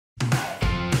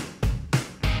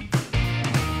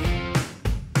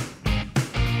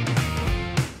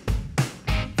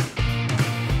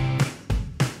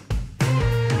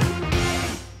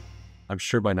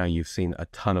sure by now you've seen a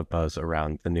ton of buzz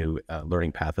around the new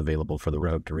learning path available for the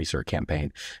Road to Recert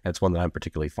campaign. And it's one that I'm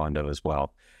particularly fond of as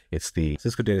well. It's the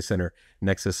Cisco Data Center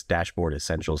Nexus Dashboard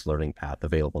Essentials learning path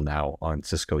available now on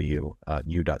Cisco U,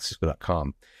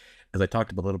 u.cisco.com. As I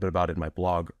talked a little bit about in my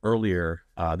blog earlier,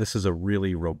 this is a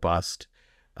really robust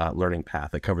learning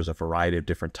path that covers a variety of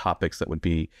different topics that would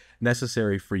be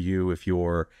necessary for you if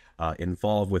you're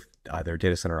involved with either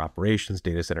data center operations,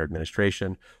 data center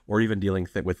administration, or even dealing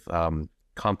with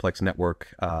complex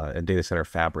network and data center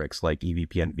fabrics like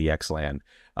EVPN VXLAN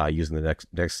using the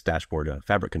Nexus Dashboard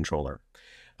Fabric Controller.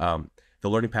 The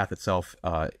learning path itself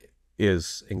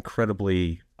is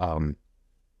incredibly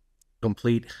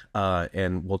complete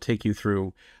and will take you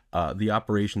through the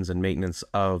operations and maintenance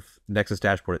of Nexus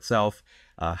Dashboard itself,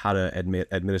 how to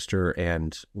administer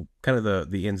and kind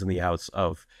of the ins and the outs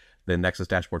of the Nexus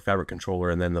Dashboard Fabric Controller,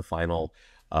 and then the final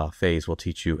phase will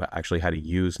teach you actually how to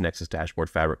use Nexus Dashboard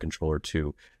Fabric Controller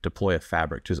to deploy a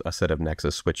fabric to a set of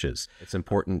Nexus switches. It's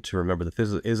important to remember that this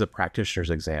is a practitioner's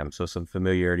exam, so some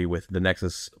familiarity with the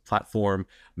Nexus platform,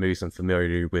 maybe some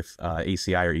familiarity with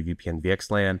ACI or EVPN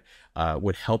VXLAN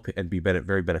would help and be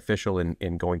very beneficial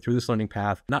in going through this learning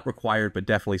path. Not required, but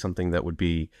definitely something that would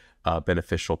be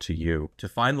beneficial to you. To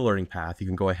find the learning path, you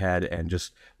can go ahead and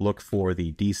just look for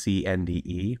the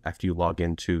DCNDE after you log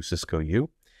into Cisco U.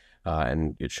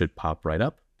 And it should pop right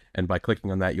up. And by clicking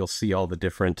on that, you'll see all the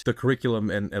curriculum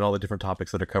and all the different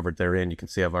topics that are covered therein. You can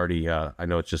see I've already, I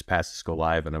know it's just past Cisco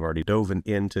Live, and I've already dove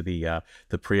into the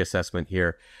pre-assessment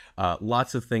here.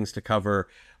 Lots of things to cover.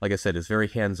 Like I said, it's very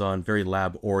hands-on, very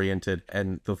lab-oriented.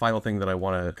 And the final thing that I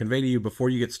want to convey to you before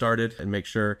you get started and make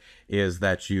sure is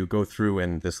that you go through,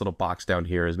 and this little box down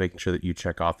here is making sure that you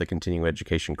check off the continuing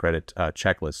education credit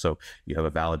checklist. So you have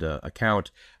a valid account,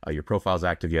 your profile's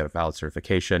active, you have a valid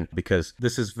certification, because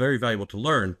this is very valuable to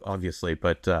learn, obviously,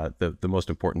 but the most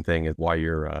important thing is why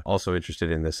you're also interested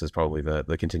in this is probably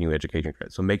the continuing education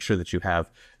credit. So make sure that you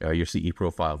have your CE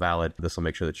profile valid. This will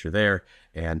make sure that you're there,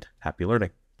 and happy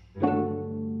learning.